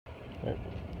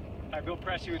Hi, Bill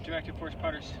Presse with Directed Force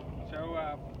Putters. So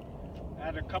I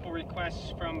had a couple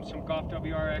requests from some Golf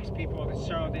WRX people to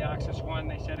show the Axis 1.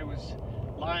 They said it was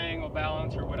lying or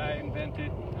balance or what I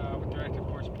invented with Directed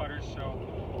Force Putters. So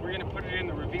we're going to put it in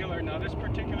the revealer. Now this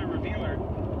particular revealer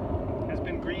has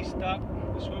been greased up.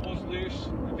 The swivel's loose.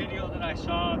 The video that I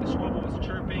saw, the swivel was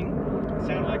chirping. It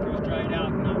sounded like it was dried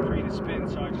out and not free to spin.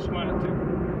 So I just wanted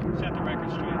to set the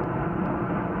record straight.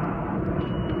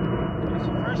 So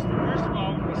first of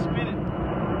all, when we spin it,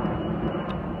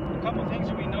 a couple things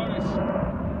that we notice.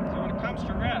 So when it comes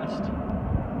to rest,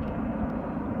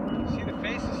 see the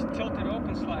face is tilted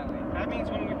open slightly. That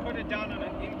means when we put it down on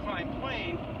an inclined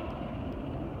plane,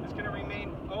 it's going to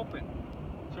remain open.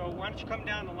 So why don't you come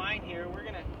down the line here? We're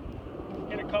going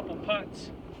to hit a couple putts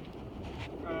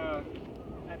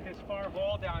at this far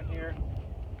hole down here.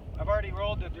 I've already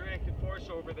rolled the directed force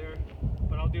over there,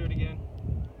 but I'll do it again.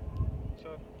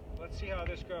 So let's see how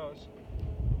this goes.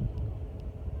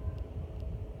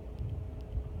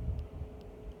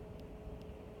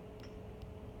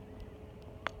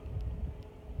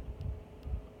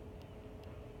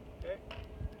 Okay.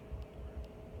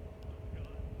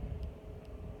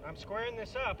 I'm squaring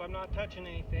this up. I'm not touching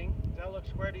anything. Does that look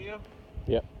square to you?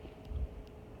 Yep.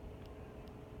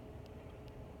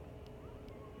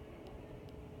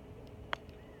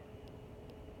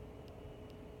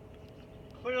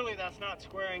 Clearly that's not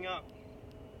squaring up.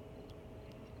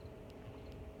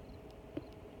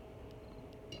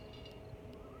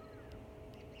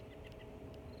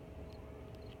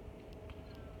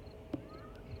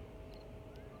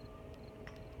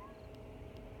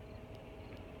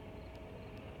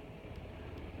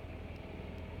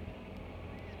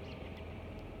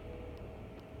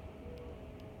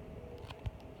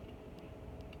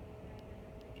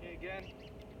 Okay, again.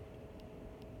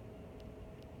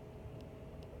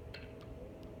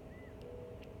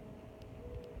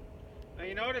 Now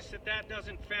you notice that that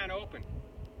doesn't fan open.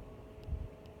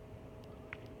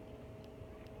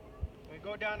 When we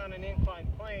go down on an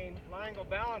inclined plane, line angle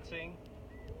balancing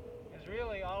is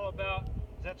really all about,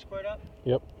 is that squared up?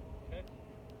 Yep.